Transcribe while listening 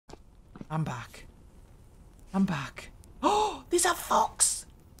I'm back. I'm back. Oh, there's a fox!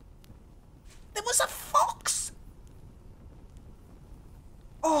 There was a fox!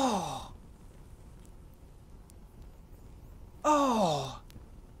 Oh! Oh!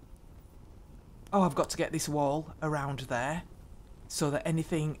 Oh, I've got to get this wall around there so that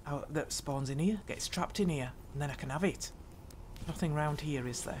anything that spawns in here gets trapped in here, and then I can have it. Nothing round here,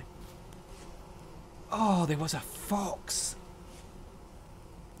 is there? Oh, there was a fox!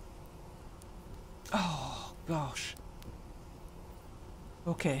 Oh, gosh.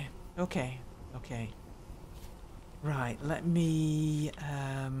 Okay, okay, okay. Right, let me...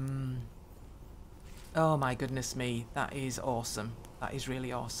 Oh my goodness me, that is awesome. That is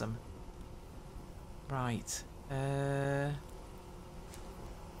really awesome. Right.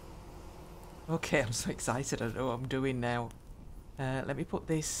 Okay, I'm so excited. I don't know what I'm doing now. Let me put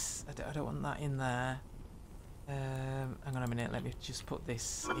this... I don't want that in there. Hang on a minute, let me just put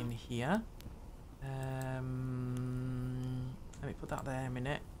this in here. Let me put that there a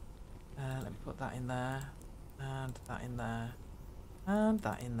minute. Let me put that in there. And that in there. And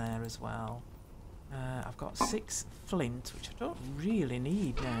that in there as well. I've got 6 flint, which I don't really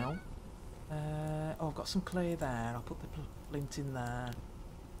need now. Oh, I've got some clay there. I'll put the flint in there.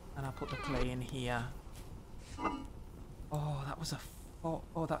 And I'll put the clay in here. Oh, that was a...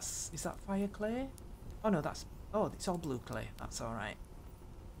 Oh, that's... Is that fire clay? Oh, no, that's... Oh, it's all blue clay. That's alright.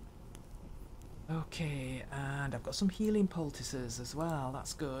 Okay, and I've got some healing poultices as well.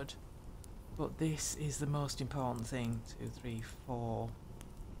 That's good. But this is the most important thing. 2, 3, 4.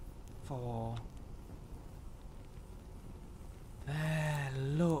 4. There,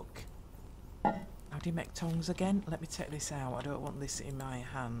 look. How do you make tongs again? Let me take this out. I don't want this in my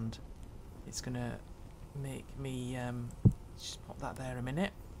hand. It's gonna make me just pop that there a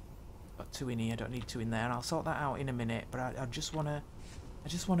minute. Got 2 in here. I don't need 2 in there. I'll sort that out in a minute. But I just wanna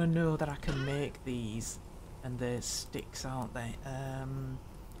know that I can make these, and they're sticks, aren't they? How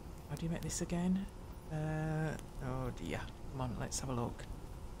do you make this again? Oh dear. Come on, let's have a look.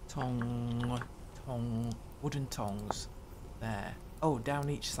 Tong, wooden tongs. There. Oh, down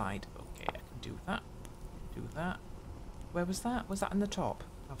each side. Okay, I can do that. Do that. Where was that? Was that in the top?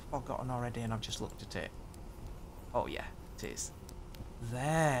 I've forgotten already and I've just looked at it. Oh yeah, it is.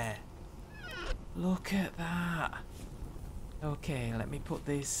 There. Look at that. Okay, let me put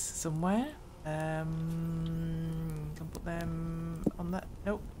this somewhere. Can put them on that.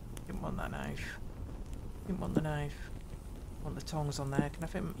 Nope. Didn't want that knife. Didn't want the knife. Want the tongs on there. Can I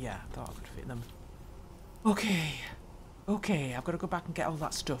fit them? Yeah, I thought I could fit them. Okay. Okay, I've got to go back and get all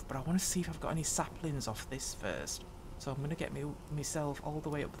that stuff, but I want to see if I've got any saplings off this first. So I'm going to get myself all the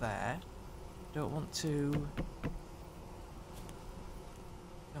way up there. Don't want to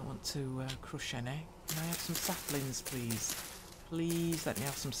crush any. Can I have some saplings, please? Please let me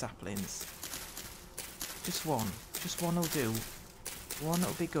have some saplings. Just one. Just one will do. One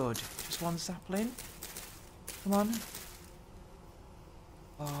will be good. Just one sapling. Come on.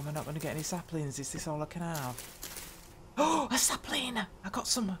 Oh, am I not going to get any saplings? Is this all I can have? Oh, a sapling! I got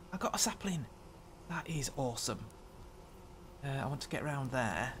a sapling. That is awesome. I want to get around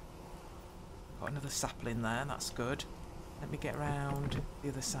there. Got another sapling there. That's good. Let me get round the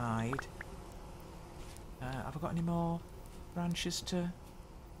other side. Have I got any more branches to...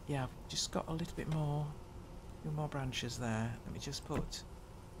 Yeah, I've just got a little bit more. A few more branches there. Let me just put...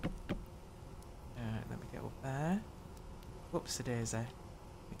 let me get up there. Whoops-a-daisy. Let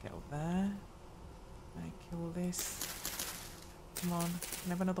me get up there. I kill this. Come on. Can I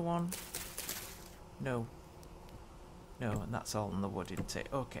have another one? No. No, and that's all in the wood, isn't it?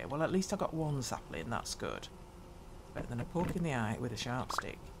 Okay, well at least I got one sapling. That's good. Better than a poke in the eye with a sharp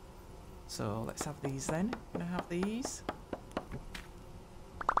stick. So let's have these then. Can I have these?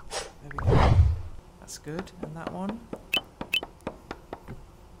 There we go. That's good. And that one.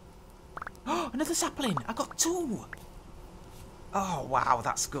 Oh, another sapling! I got 2! Oh, wow,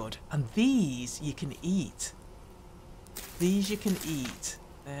 that's good. And these you can eat. These you can eat.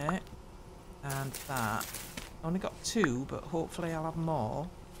 There. And that. Only got 2, but hopefully I'll have more.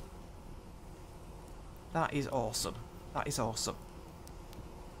 That is awesome. That is awesome.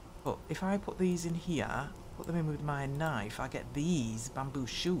 But if I put these in here, put them in with my knife, I get these bamboo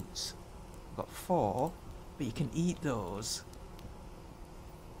shoots. I've got 4, but you can eat those.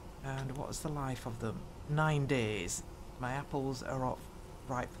 And what's the life of them? 9 days. My apples are off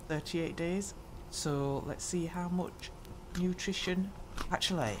right for 38 days. So let's see how much nutrition.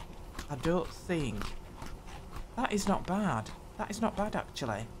 Actually, I don't think... That is not bad. That is not bad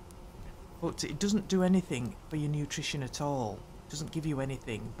actually. But it doesn't do anything for your nutrition at all. It doesn't give you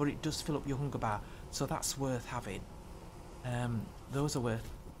anything, but it does fill up your hunger bar. So that's worth having. Those are worth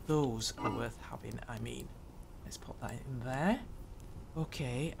Those are worth having, I mean. Let's put that in there.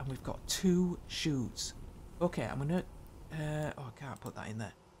 Okay, and we've got 2 shoots. Okay, I'm gonna... oh, I can't put that in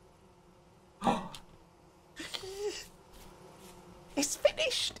there. It's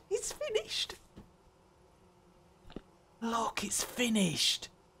finished! It's finished! Look, it's finished!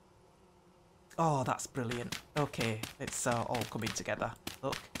 Oh, that's brilliant. Okay, it's all coming together.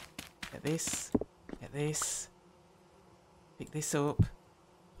 Look, get this, pick this up.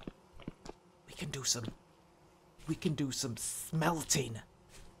 We can do some smelting.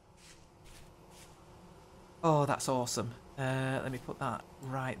 Oh, that's awesome. Let me put that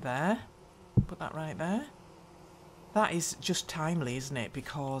right there. Put that right there. That is just timely, isn't it?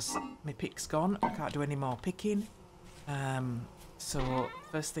 Because my pick's gone. I can't do any more picking. So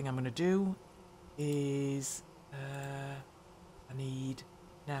first thing I'm going to do is I need...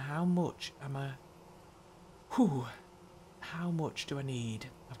 Now, how much am I... Whew. How much do I need?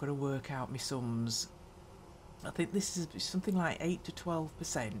 I've got to work out my sums. I think this is something like 8 to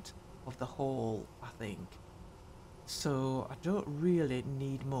 12% of the whole, I think. So I don't really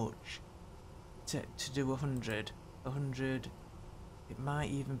need much to do 100. 100, it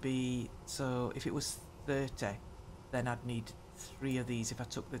might even be... So if it was 30, then I'd need 3 of these. If I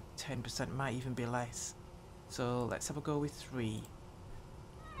took the 10%, it might even be less. So let's have a go with 3.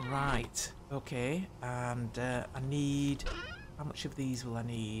 Right, okay, and I need... How much of these will I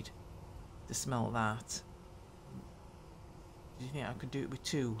need to smelt that? Do you think I could do it with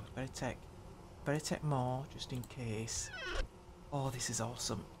 2? Better take more, just in case. Oh, this is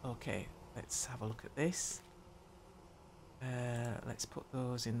awesome. Okay, let's have a look at this. Let's put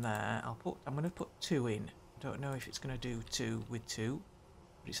those in there. I'm going to put 2 in. I don't know if it's going to do 2 with 2.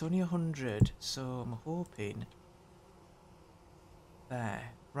 But it's only 100, so I'm hoping... There.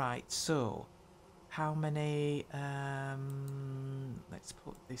 Right, so... How many... let's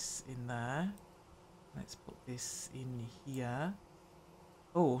put this in there. Let's put this in here.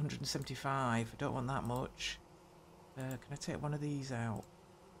 Oh, 175. I don't want that much. Can I take one of these out?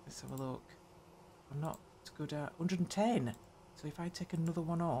 Let's have a look. I'm not good at... 110. So if I take another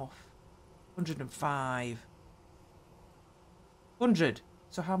one off... 105. 100.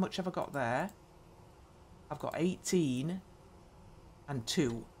 So how much have I got there? I've got 18 and 2.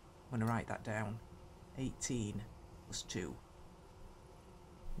 I'm going to write that down. 18 plus 2.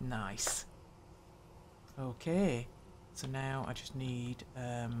 Nice. Okay. So now I just need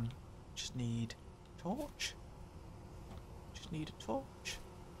torch. Just need a torch.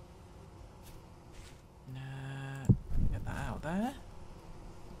 Get that out there.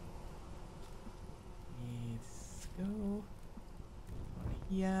 Let's go. On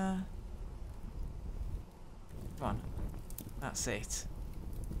here. Come on. That's it.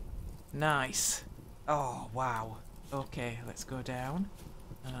 Nice. Oh, wow. Okay, let's go down.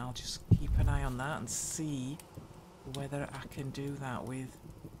 And I'll just keep an eye on that and see whether I can do that with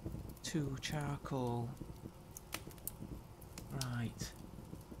 2 charcoal. Right.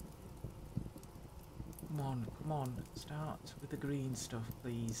 Come on, come on. Start with the green stuff,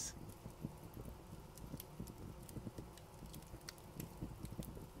 please.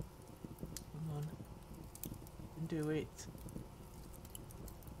 Come on. You can do it.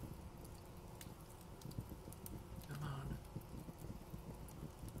 Come on.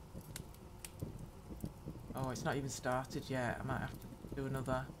 Oh, it's not even started yet. I might have to do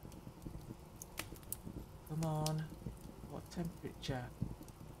another. Come on. What temperature?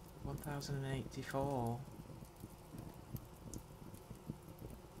 1084.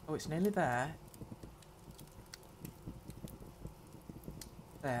 Oh, it's nearly there.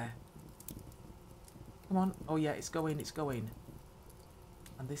 There. Come on. Oh yeah, it's going, it's going.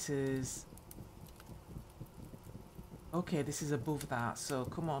 And this is... Okay, this is above that, so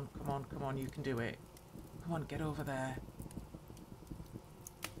come on, come on, come on, you can do it. Come on, get over there.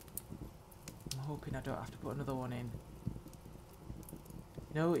 I'm hoping I don't have to put another one in.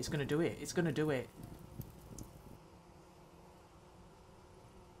 No, it's going to do it. It's going to do it.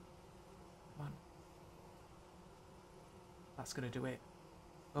 Come on. That's going to do it.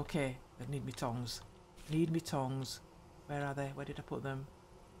 Okay, I need me tongs. Need me tongs. Where are they? Where did I put them?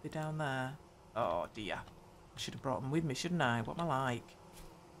 They're down there. Oh dear. I should have brought them with me, shouldn't I? What am I like?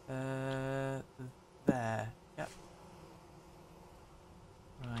 There. Yep.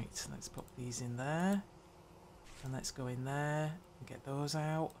 Right, let's pop these in there. And let's go in there and get those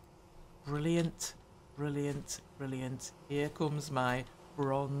out. Brilliant. Brilliant. Brilliant. Here comes my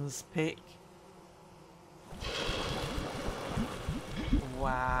bronze pick.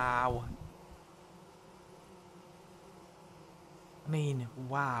 Wow. I mean,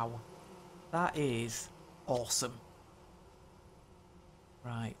 wow. That is awesome.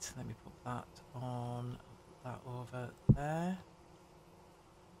 Right, let me put that on. I'll put that over there.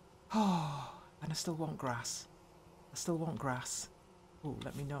 Oh, and I still want grass. I still want grass. Oh,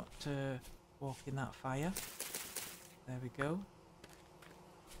 let me not walk in that fire. There we go.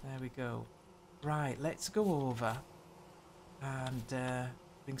 There we go. Right, let's go over and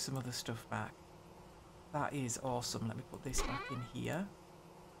bring some other stuff back. That is awesome. Let me put this back in here.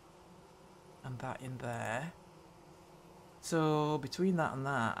 And that in there. So between that and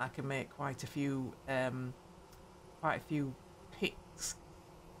that, I can make quite a few picks.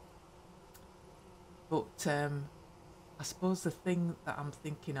 But I suppose the thing that I'm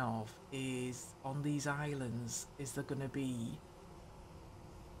thinking of is on these islands, is there gonna be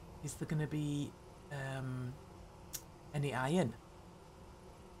any iron?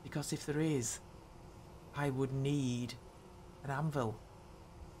 Because if there is, I would need an anvil.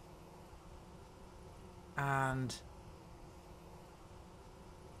 And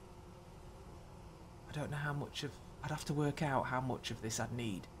I don't know how much of... I'd have to work out how much of this I'd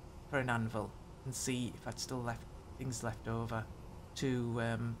need for an anvil and see if I'd still left things left over to...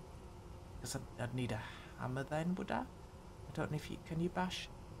 because I'd need a hammer then, would I? I don't know if you... Can you bash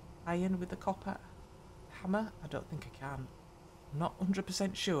iron with the copper hammer? I don't think I can. I'm not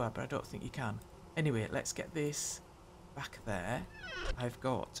 100% sure, but I don't think you can. Anyway, let's get this back there. I've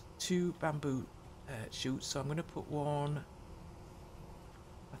got 2 bamboo shoots, so I'm going to put one...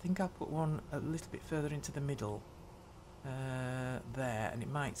 I think I'll put one a little bit further into the middle there, and it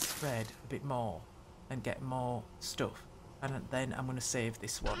might spread a bit more and get more stuff. And then I'm going to save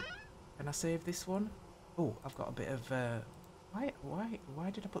this one. Can I save this one? Oh, I've got a bit of... Why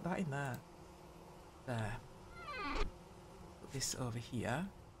did I put that in there? There. Put this over here.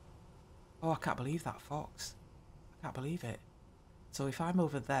 Oh, I can't believe that fox. I can't believe it. So if I'm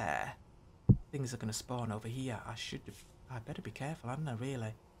over there, things are going to spawn over here. I better be careful, hadn't I, really?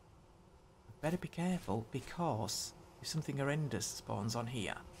 I better be careful, because if something horrendous spawns on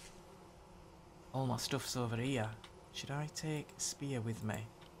here, all my stuff's over here. Should I take a spear with me?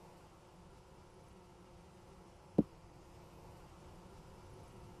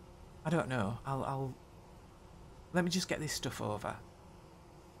 I don't know. I'll let me just get this stuff over.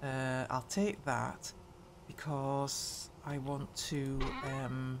 I'll take that because I want to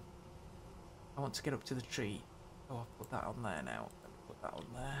get up to the tree. Oh, I'll put that on there now. Let me put that on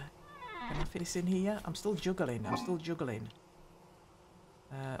there. Can I fit this in here? I'm still juggling.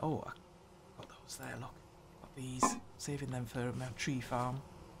 Oh, I got those there, look. Got these. Saving them for my tree farm.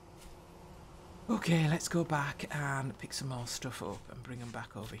 Okay, let's go back and pick some more stuff up and bring them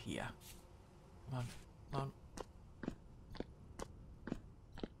back over here. Come on, come on.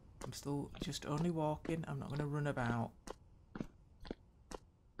 I'm still just only walking. I'm not going to run about.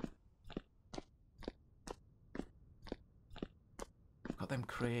 Got them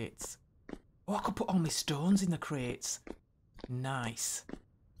crates. Oh, I could put all my stones in the crates. Nice.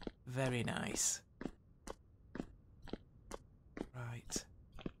 Very nice. Right.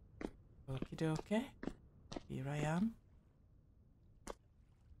 Okie dokie. Here I am.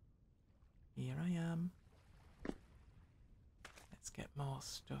 Here I am. Let's get more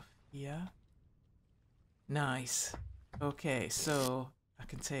stuff here. Nice. Okay, so I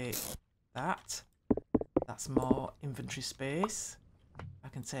can take that. That's more inventory space. I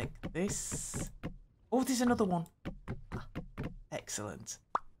can take this. Oh, there's another one. Excellent.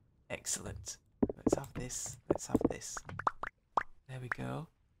 Excellent. Let's have this. Let's have this. There we go.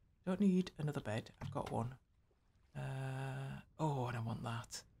 Don't need another bed. I've got one. Oh, and I want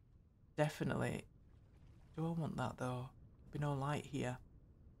that. Definitely. Do I want that, though? There'll be no light here.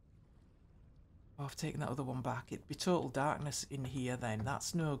 Oh, I've taken that other one back. It'd be total darkness in here then.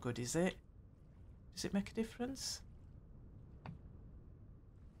 That's no good, is it? Does it make a difference?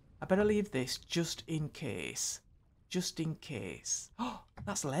 I better leave this just in case. Just in case. Oh,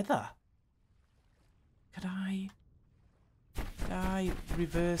 that's leather. Could I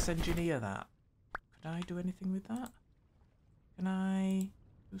reverse engineer that? Could I do anything with that? Can I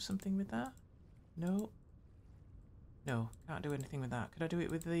do something with that? No. No, can't do anything with that. Could I do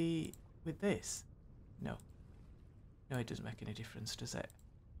it with this? No. No, it doesn't make any difference, does it?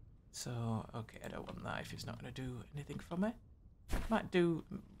 So, okay, I don't want that if it's not going to do anything for me. Might do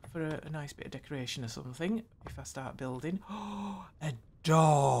for a nice bit of decoration or something if I start building. Oh, a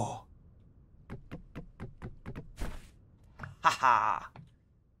door! Haha!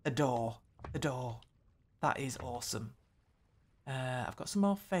 A door. A door. That is awesome. I've got some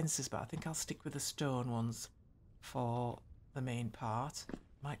more fences, but I think I'll stick with the stone ones for the main part.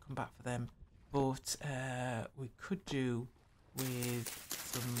 Might come back for them. But we could do with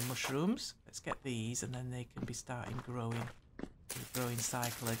some mushrooms. Let's get these and then they can be starting growing. We'll growing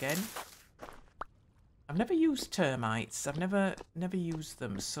cycle again. I've never used termites. I've never used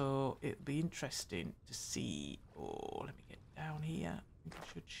them, so it'll be interesting to see. Oh, let me get down here. I think I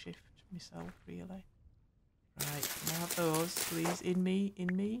should shift myself, really. Right, can I have those, please? In me.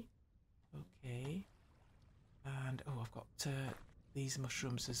 Okay. And, oh, I've got these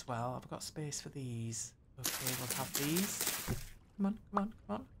mushrooms as well. I've got space for these. Okay, we'll have these. Come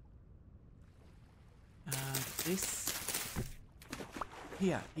on. And this.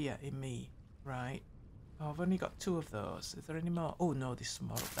 Here, in me. Right. Oh, I've only got 2 of those. Is there any more? Oh, no, there's some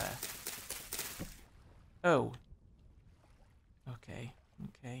more up there. Oh. Okay.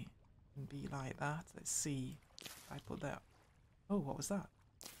 Can be like that. Let's see. If I put that. Oh, what was that?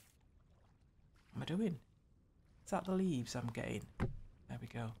 What am I doing? Is that the leaves I'm getting? There we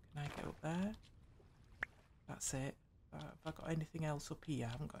go. Can I get up there? That's it. Have I got anything else up here?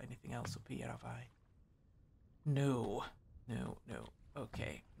 I haven't got anything else up here, have I? No.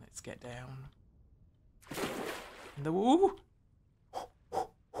 Okay, let's get down. And ooh!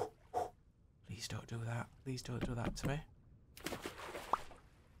 Please don't do that. Please don't do that to me.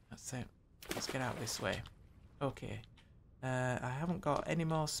 That's it. Let's get out this way. Okay. I haven't got any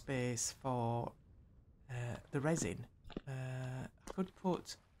more space for the resin. I could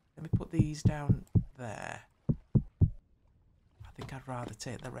put... Let me put these down there. I think I'd rather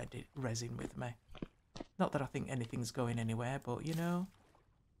take the resin with me. Not that I think anything's going anywhere, but you know,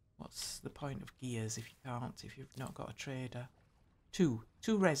 what's the point of gears if you've not got a trader? Two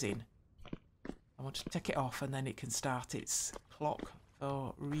resin. I want to take it off and then it can start its clock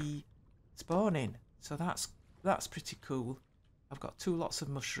for respawning. So that's pretty cool. I've got 2 lots of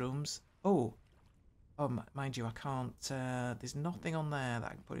mushrooms. Oh, mind you, I can't. There's nothing on there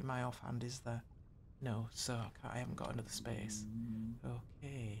that I can put in my offhand, is there? No, so I haven't got another space.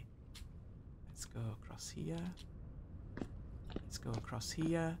 Okay. Let's go across here. Let's go across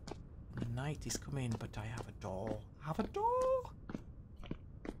here. The night is coming, but I have a door.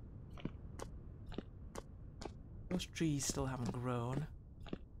 Those trees still haven't grown.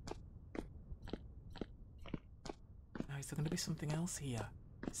 Now, is there going to be something else here?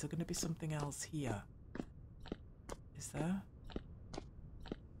 Is there?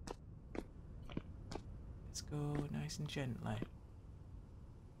 Let's go nice and gently.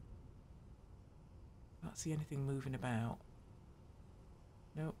 Can't see anything moving about.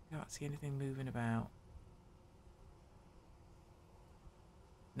 Nope, can't see anything moving about.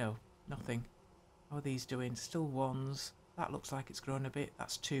 No, nothing. How are these doing? Still 1s. That looks like it's grown a bit.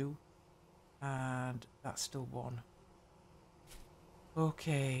 That's 2. And that's still 1.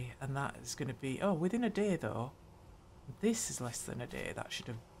 Okay, and that is going to be... Oh, within a day though. This is less than a day. That should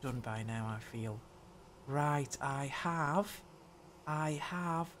have done by now, I feel. Right, I have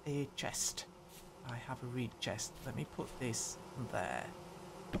a chest. I have a reed chest. Let me put this there.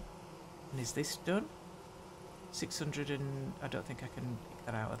 And is this done? 600 and... I don't think I can pick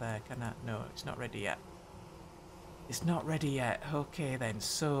that out of there, can I? No, it's not ready yet. It's not ready yet. Okay then,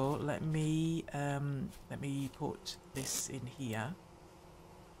 so let me put this in here.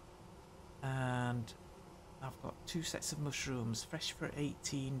 And I've got 2 sets of mushrooms, fresh for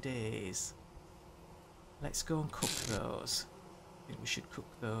 18 days. Let's go and cook those. I think we should cook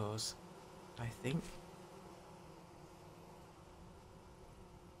those. I think.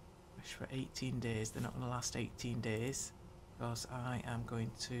 Fresh for 18 days. They're not going to last 18 days because I am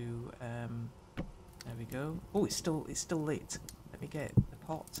going to. There we go. Oh, it's still lit. Let me get the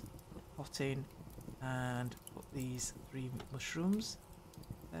pot in, and put these 3 mushrooms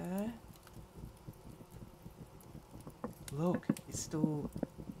there. Look, it's still...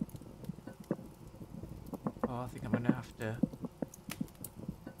 Oh, I think I'm going to have to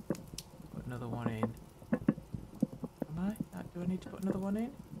put another one in. Am I? Do I need to put another one in?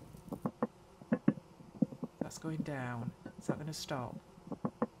 That's going down. Is that going to stop?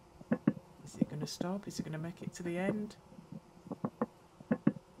 Is it going to stop? Is it going to make it to the end?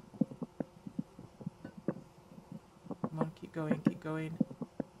 Come on, keep going, keep going.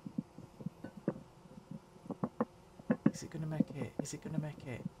 Is it going to make it? Is it going to make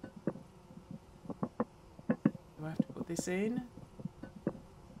it? Do I have to put this in?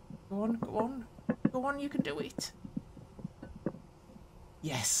 Go on, go on. Go on, you can do it.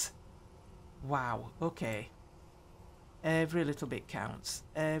 Yes. Wow, okay. Every little bit counts.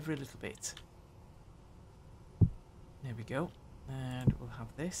 Every little bit. There we go. And we'll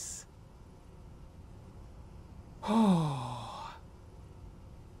have this. Oh.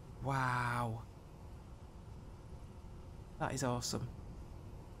 Wow. That is awesome.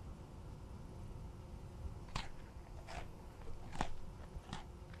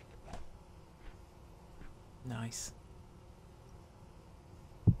 Nice.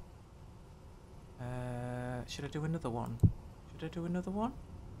 Should I do another one? Should I do another one?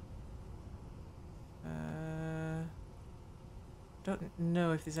 Don't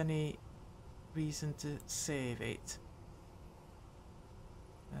know if there's any reason to save it.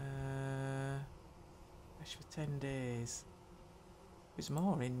 Fish for 10 days. It was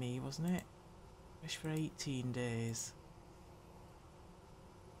more in me, wasn't it? Fish for 18 days.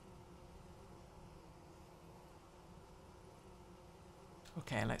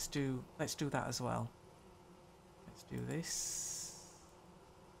 Okay, let's do that as well. Let's do this.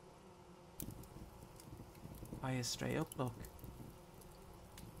 Fire straight up, look.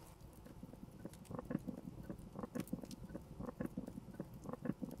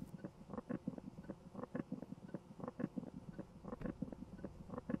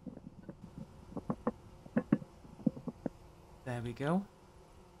 There we go.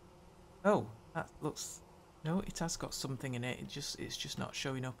 Oh, that looks... No, it has got something in it. It's just not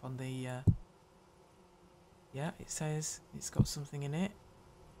showing up on the... Yeah, it says it's got something in it.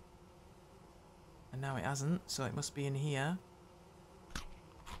 And now it hasn't, so it must be in here.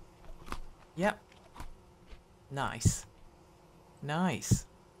 Yep. Nice. Nice.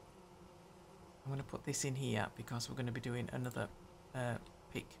 I'm going to put this in here because we're going to be doing another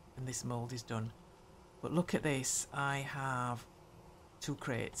pick and this mould is done. But look at this. I have 2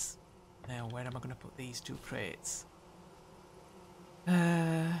 crates. Now, where am I going to put these 2 crates?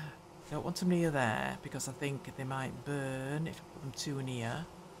 Don't want them near there because I think they might burn if I put them too near.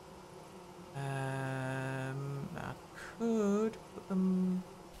 I could put them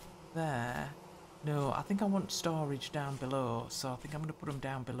there. No, I think I want storage down below, so I think I'm going to put them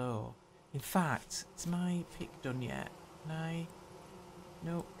down below. In fact, is my pick done yet? Can I?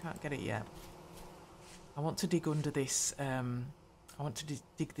 No, can't get it yet. I want to dig under this. I want to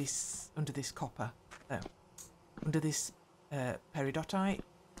dig this under this copper. Under this peridotite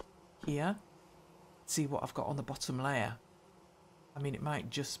here. See what I've got on the bottom layer. I mean, it might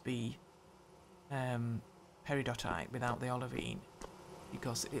just be peridotite without the olivine,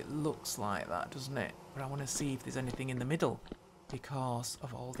 because it looks like that, doesn't it? But I want to see if there's anything in the middle because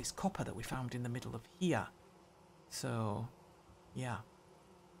of all this copper that we found in the middle of here. So, yeah.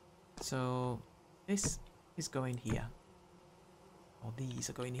 So, this is going here. Or these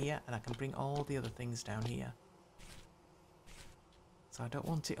are going here, and I can bring all the other things down here. So I don't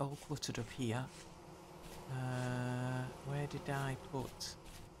want it all cluttered up here. Where did I put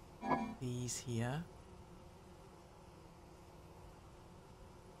these here?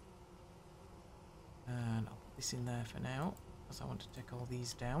 And I'll put this in there for now, because I want to take all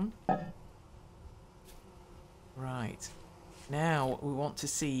these down. Right. Now we want to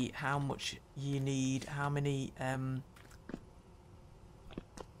see how much you need, how many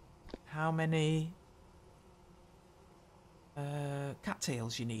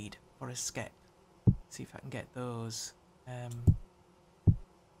cattails you need for a skep. See if I can get those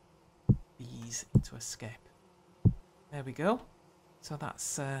bees into a skep. There we go. So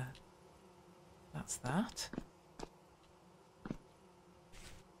that's that.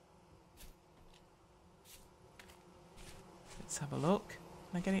 Let's have a look.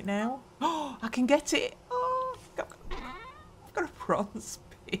 Can I get it now? Oh, I can get it! Oh, I've got a bronze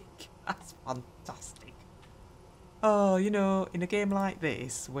pig. That's fantastic. Oh, you know, in a game like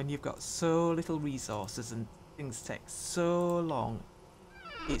this, when you've got so little resources and things take so long,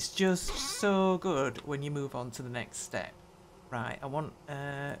 it's just so good when you move on to the next step. Right, I want,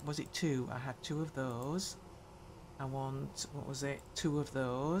 was it 2? I had 2 of those. I want, what was it? 2 of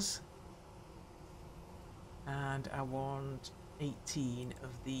those. And I want 18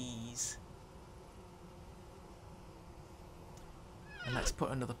 of these. And let's put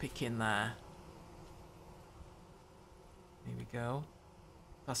another pick in there. Here we go.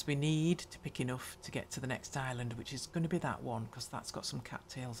 Plus we need to pick enough to get to the next island, which is going to be that one, because that's got some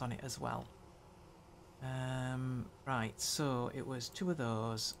cattails on it as well. Right, so it was 2 of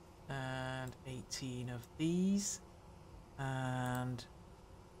those and 18 of these. And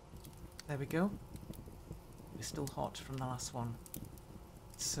there we go. It's still hot from the last one.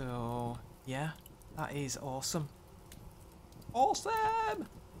 So, yeah, that is awesome. Awesome!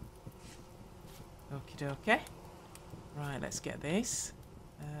 Okie dokie. Right, let's get this.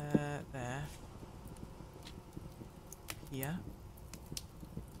 There. Here.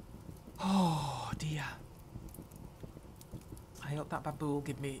 Oh, dear. I hope that bamboo will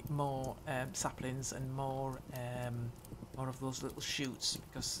give me more saplings and more of those little shoots,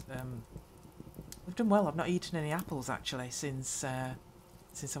 because we've done well. I've not eaten any apples actually since I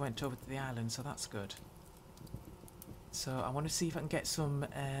went over to the island, so that's good. So I want to see if I can get some.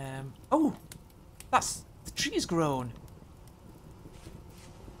 Oh, the tree has grown.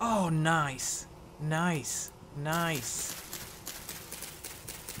 Oh, nice, nice. Nice.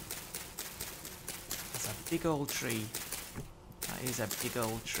 That's a big old tree. That is a big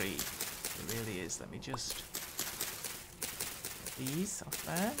old tree. It really is. Let me just get these off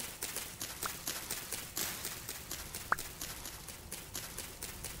there.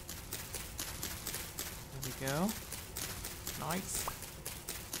 There we go. Nice.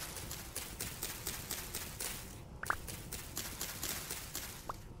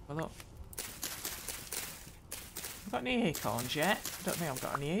 Well, look. Got any acorns yet? I don't think I've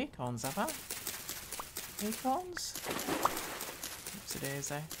got any acorns, have I? Acorns? What's it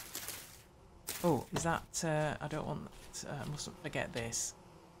is, eh? Oh, is that, I don't want that, I mustn't forget this.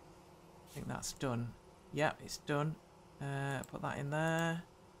 I think that's done. Yep, it's done. Put that in there.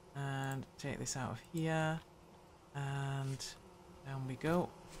 And take this out of here. And down we go.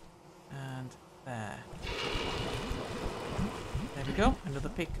 And there. There we go. Another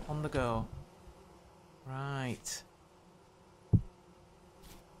pick on the go. Right.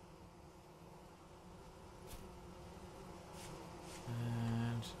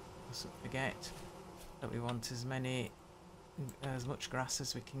 And mustn't forget that we want as much grass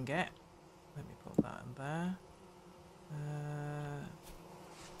as we can get. Let me put that in there.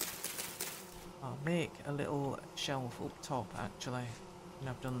 I'll make a little shelf up top actually, and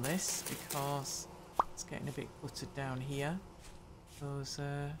I've done this because it's getting a bit cluttered down here. Those,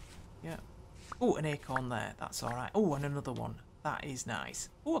 yeah. Oh, an acorn there. That's all right. Oh, and another one. That is nice.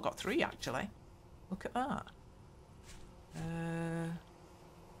 Oh, I got 3 actually. Look at that.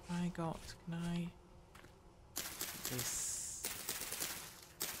 Can I? This.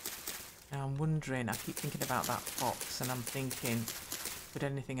 Now I'm wondering, I keep thinking about that fox and I'm thinking, could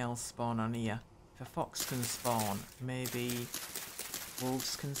anything else spawn on here? If a fox can spawn, maybe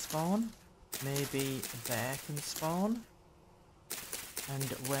wolves can spawn? Maybe a bear can spawn? And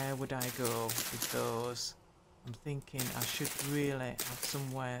where would I go with those? I'm thinking I should really have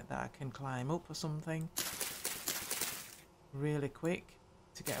somewhere that I can climb up or something really quick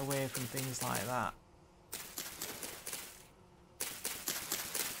to get away from things like that.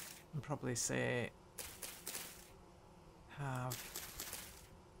 And probably say have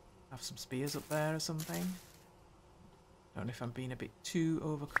some spears up there or something. Don't know if I'm being a bit too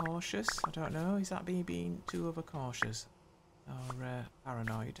overcautious. I don't know. Is that me being too overcautious or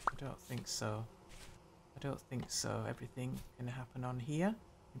paranoid? I don't think so. I don't think so. Everything can happen on here.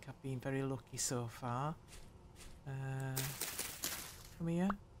 I think I've been very lucky so far. Come here.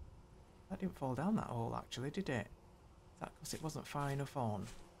 That didn't fall down that hole actually, did it? Is that because it wasn't far enough on?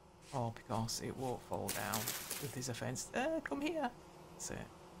 Or because it won't fall down if there's a fence? Come here. That's it.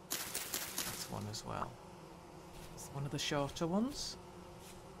 That's one as well. It's one of the shorter ones.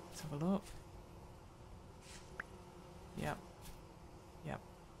 Let's have a look. Yep. Yep.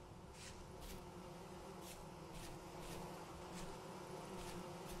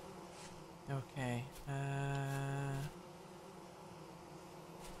 Okay.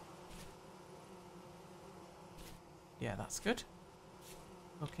 Yeah, that's good.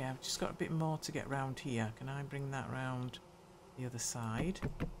 Okay, I've just got a bit more to get round here. Can I bring that round the other side?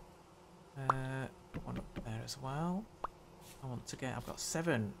 One up there as well. I want to get, I've got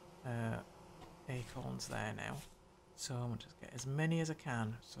 7 acorns there now. So I want to get as many as I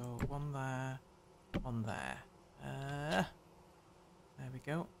can. So one there, one there. There we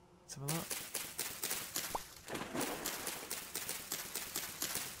go. Let's have a look.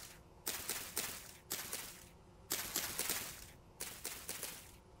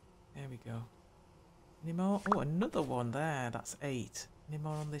 There we go. Any more? Oh, another one there. That's 8. Any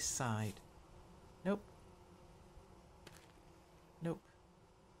more on this side? Nope. Nope.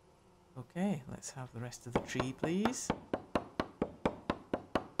 Okay, let's have the rest of the tree, please.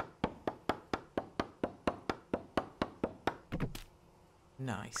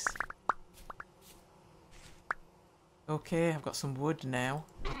 Nice. Okay, I've got some wood now.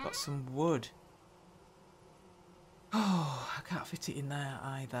 I've got some wood. Oh, I can't fit it in there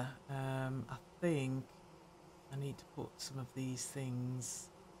either. I think I need to put some of these things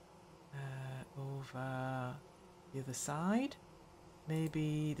over the other side.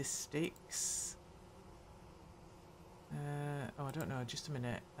 Maybe the sticks. Oh, I don't know. Just a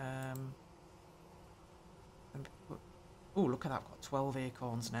minute. Oh, look at that. I've got 12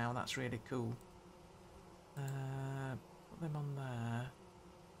 acorns now. That's really cool. Put them on there.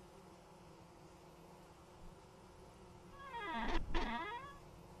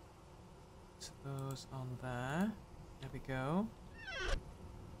 Put those on there. There we go.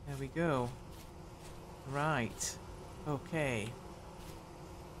 There we go. Right. Okay.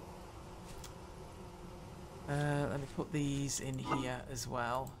 Let me put these in here as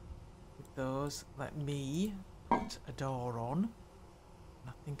well. We those. Let me put a door on.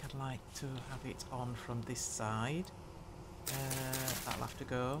 I think I'd like to have it on from this side. That'll have to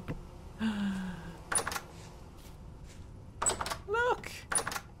go. Look!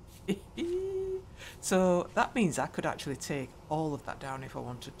 So that means I could actually take all of that down if I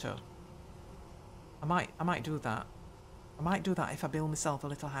wanted to. I might do that. I might do that if I build myself a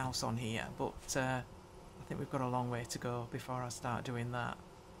little house on here, but I think we've got a long way to go before I start doing that.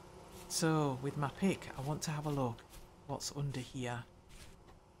 So with my pick, I want to have a look what's under here.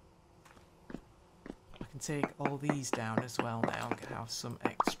 I can take all these down as well now and have some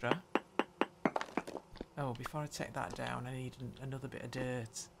extra. Oh, before I take that down, I need another bit of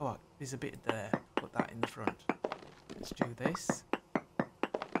dirt. Oh, there's a bit there. Put that in the front. Let's do this.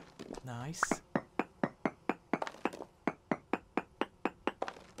 Nice.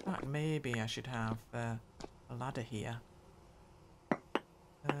 In fact, maybe I should have a ladder here.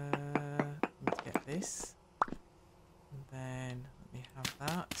 Let's get this. And then let me have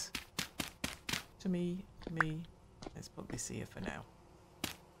that. To me. Let's put this here for now.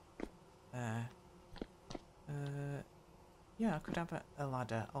 There. Yeah, I could have a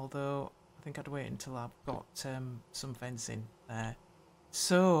ladder, although I think I'd wait until I've got some fencing there.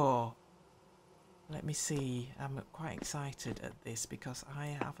 So, let me see. I'm quite excited at this because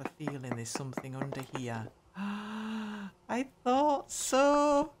I have a feeling there's something under here. I thought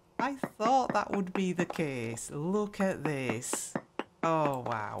so. I thought that would be the case. Look at this. Oh,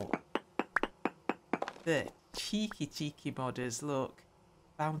 wow. The cheeky modders, look.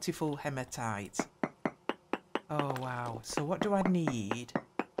 Bountiful hematite. Oh wow, so what do I need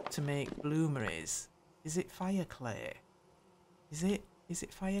to make bloomeries? Is it fire clay? Is it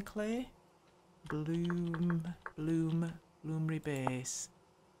fire clay? Bloomery base.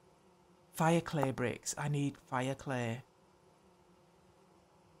 Fire clay bricks, I need fire clay.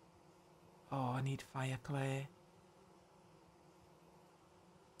 Oh, I need fire clay.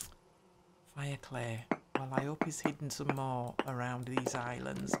 Fire clay. Well, I hope he's hidden some more around these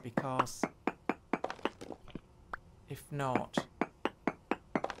islands because if not,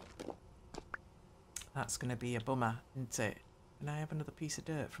 that's going to be a bummer, isn't it? Can I have another piece of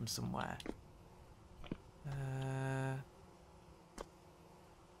dirt from somewhere?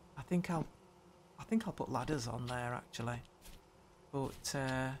 I think I'll put ladders on there actually, but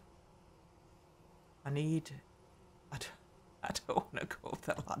I don't want to go with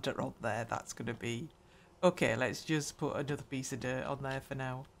the ladder on there. That's going to be okay. Let's just put another piece of dirt on there for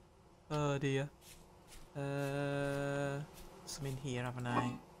now. Oh dear. Some in here, haven't I?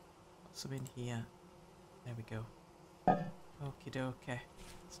 Got some in here. There we go. Okie dokie.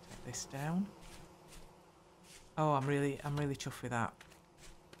 Let's take this down. Oh, I'm really chuffed with that.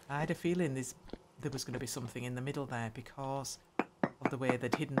 I had a feeling there was going to be something in the middle there because of the way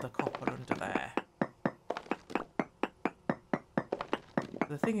they'd hidden the copper under there.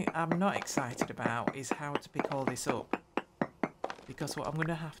 The thing I'm not excited about is how to pick all this up, because what I'm going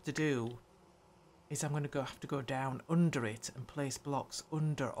to have to do is I'm going to have to go down under it and place blocks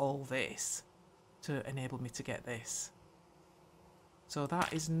under all this to enable me to get this. So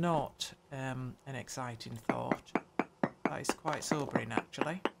that is not an exciting thought. That is quite sobering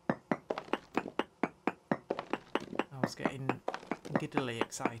actually. I was getting giddily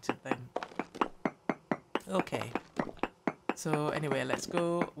excited then. Okay. So anyway, let's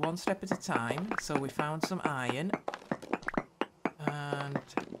go one step at a time. So we found some iron. And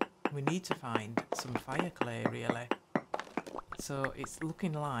we need to find some fire clay, really. So it's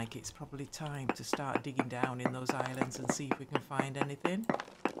looking like it's probably time to start digging down in those islands and see if we can find anything.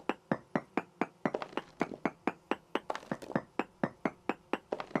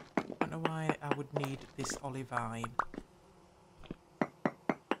 I don't know why I would need this olivine.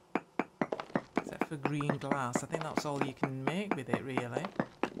 Except for green glass. I think that's all you can make with it, really. I'll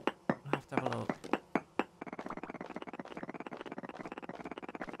have to have a look.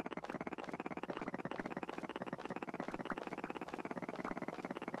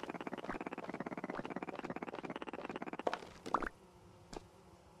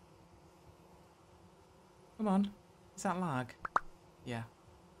 Come on. Is that lag? Yeah.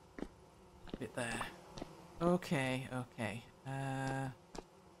 A bit there. Okay, okay.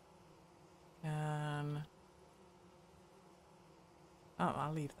 Can... Oh,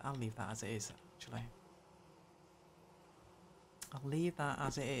 I'll leave that as it is, actually. I'll leave that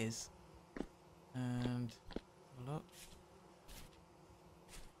as it is. And have a look.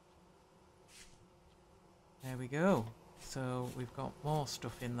 There we go. So we've got more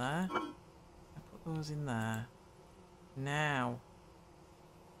stuff in there. Those in there. Now,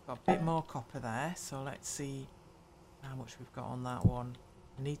 got a bit more copper there, so let's see how much we've got on that one.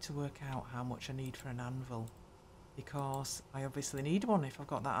 I need to work out how much I need for an anvil, because I obviously need one if I've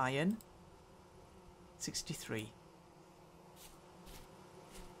got that iron. 63.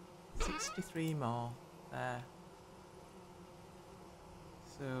 63 more. There.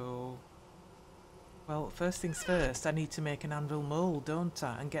 So, well, first things first, I need to make an anvil mould, don't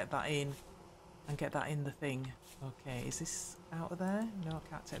I? And get that in. And get that in the thing. Okay, is this out of there? No, I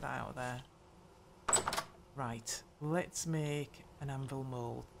can't take that out of there. Right, let's make an anvil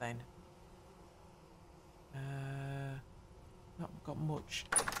mould then. Not got much.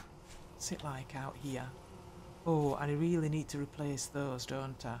 What's it like out here? Oh, and I really need to replace those,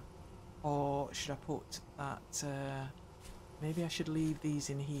 don't I? Or should I put that... maybe I should leave these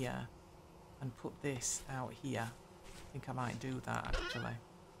in here and put this out here. I think I might do that, actually.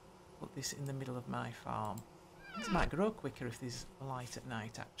 Put this in the middle of my farm. This might grow quicker if there's light at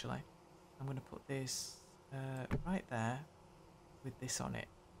night, actually. I'm going to put this right there with this on it,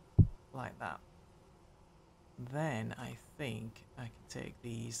 like that. Then I think I can take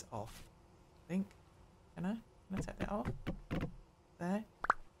these off. I think. Can I? Can I take that off? There.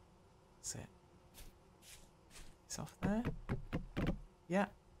 That's it. It's off there. Yeah.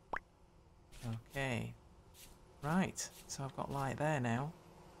 Okay. Right. So I've got light there now.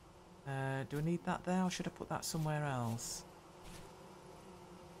 Do I need that there, or should I put that somewhere else?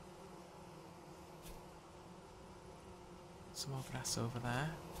 Some more grass over there.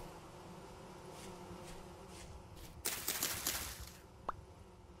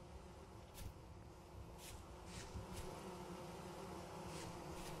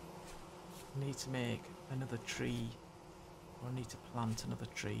 I need to make another tree, or I need to plant another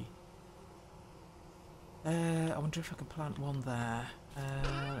tree. I wonder if I can plant one there.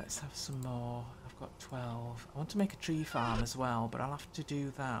 Let's have some more. I've got 12. I want to make a tree farm as well, but I'll have to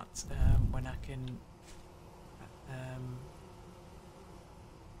do that when I can...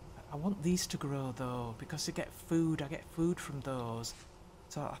 I want these to grow though, because I get food from those.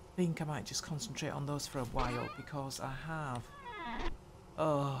 So I think I might just concentrate on those for a while, because I have...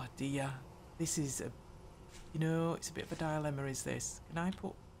 Oh dear. This is a... You know, it's a bit of a dilemma, is this? Can I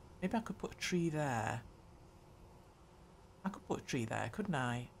put... Maybe I could put a tree there. I could put a tree there, couldn't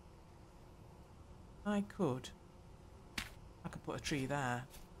I? I could. I could put a tree there.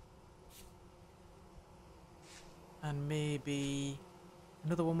 And maybe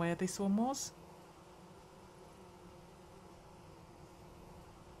another one where this one was.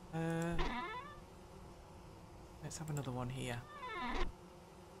 Let's have another one here.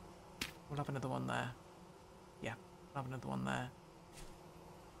 We'll have another one there. Yeah, we'll have another one there.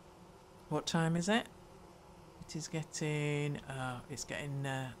 What time is it? It is getting, it's getting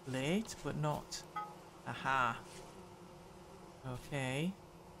late, but not. Aha. Okay,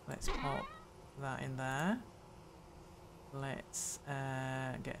 let's pop that in there. Let's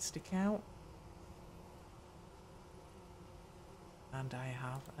get a stick out. And I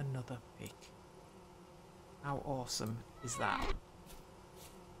have another pick. How awesome is that?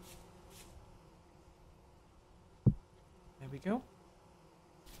 There we go.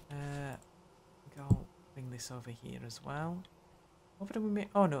 I think I'll bring this over here as well. What do we make?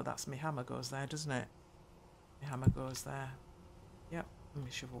 Oh no, that's my hammer goes there, doesn't it? My hammer goes there. Yep, and my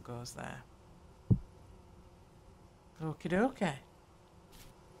shovel goes there. Okie dokie. I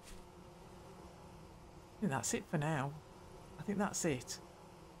think that's it for now. I think that's it.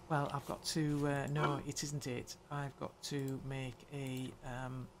 Well, I've got to... no, it isn't it. I've got to make a...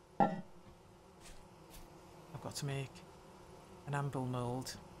 I've got to make an anvil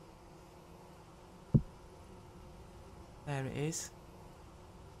mould. There it is.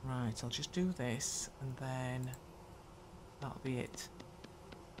 Right, I'll just do this and then that'll be it.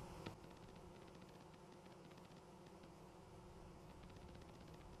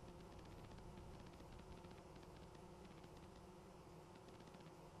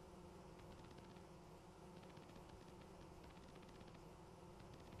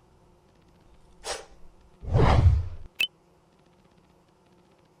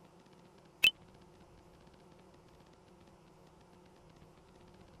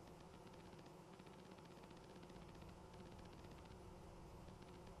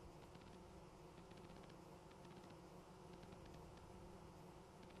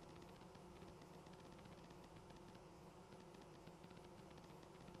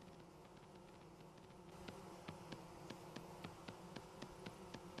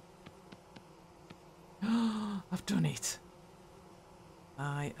 I've done it.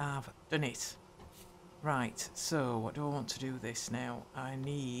 I have done it. Right, so what do I want to do this now? I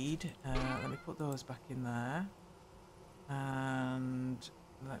need, let me put those back in there. And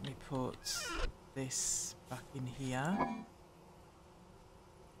let me put this back in here.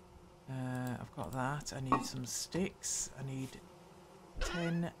 got that. I need some sticks. I need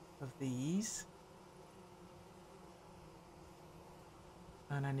 10 of these.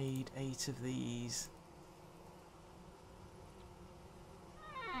 And I need 8 of these.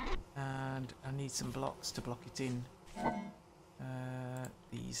 And I need some blocks to block it in.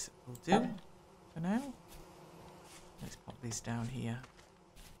 These will do for now. Let's pop this down here.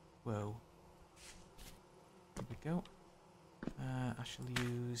 Whoa. There we go. I shall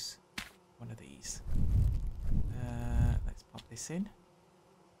use one of these. Let's pop this in.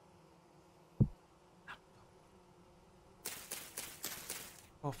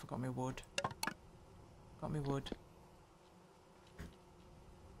 Oh, I forgot my wood. Got my wood.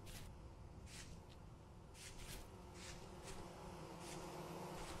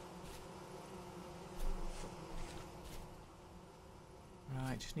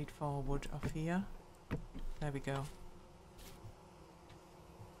 Right, just need 4 wood off here. There we go.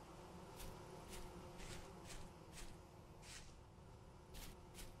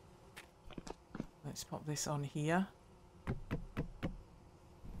 Let's pop this on here.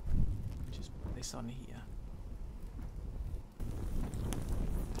 Just put this on here.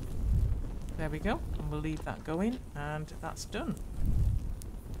 There we go. And we'll leave that going, and that's done.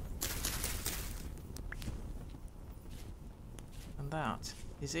 And that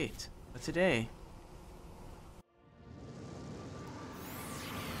is it for today.